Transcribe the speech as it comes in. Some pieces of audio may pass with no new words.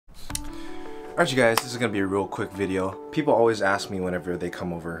Alright you guys, this is going to be a real quick video. People always ask me whenever they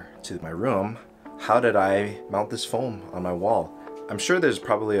come over to my room, how did I mount this foam on my wall? I'm sure there's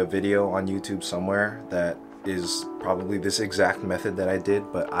probably a video on YouTube somewhere that is probably this exact method that I did,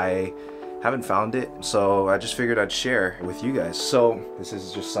 but I haven't found it, so I just figured I'd share with you guys. So this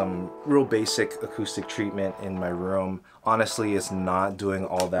is just some real basic acoustic treatment in my room. Honestly, it's not doing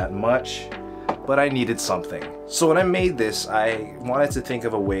all that much, but I needed something. So when I made this, I wanted to think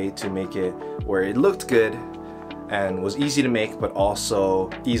of a way to make it where it looked good and was easy to make, but also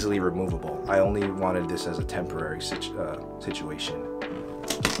easily removable. I only wanted this as a temporary situation.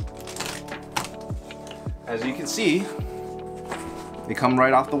 As you can see, they come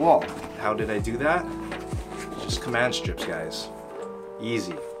right off the wall. How did I do that? Just command strips, guys.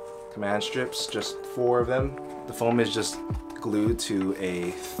 Easy. Command strips, just 4 of them. The foam is just glued to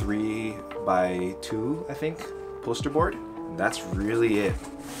a 3x2, I think, poster board. And that's really it.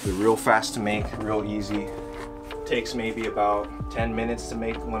 They're real fast to make, real easy. Takes maybe about 10 minutes to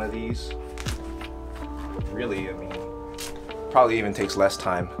make one of these. Really, I mean, probably even takes less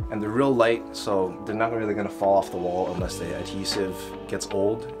time. And they're real light, so they're not really gonna fall off the wall unless the adhesive gets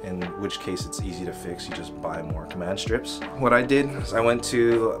old, in which case it's easy to fix. You just buy more command strips. What I did is I went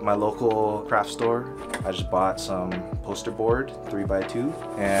to my local craft store. I just bought some poster board, 3x2,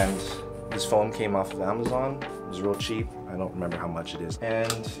 and this foam came off of Amazon. It was real cheap. I don't remember how much it is.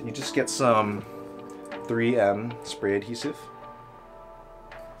 And you just get some 3M spray adhesive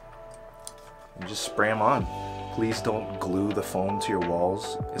and just spray them on. Please don't glue the foam to your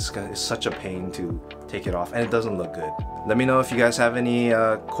walls. It's such a pain to take it off, and it doesn't look good. Let me know if you guys have any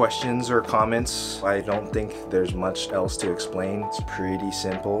questions or comments. I don't think there's much else to explain. It's pretty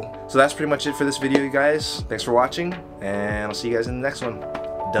simple. So that's pretty much it for this video, you guys. Thanks for watching, and I'll see you guys in the next one.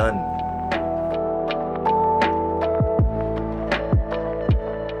 Done.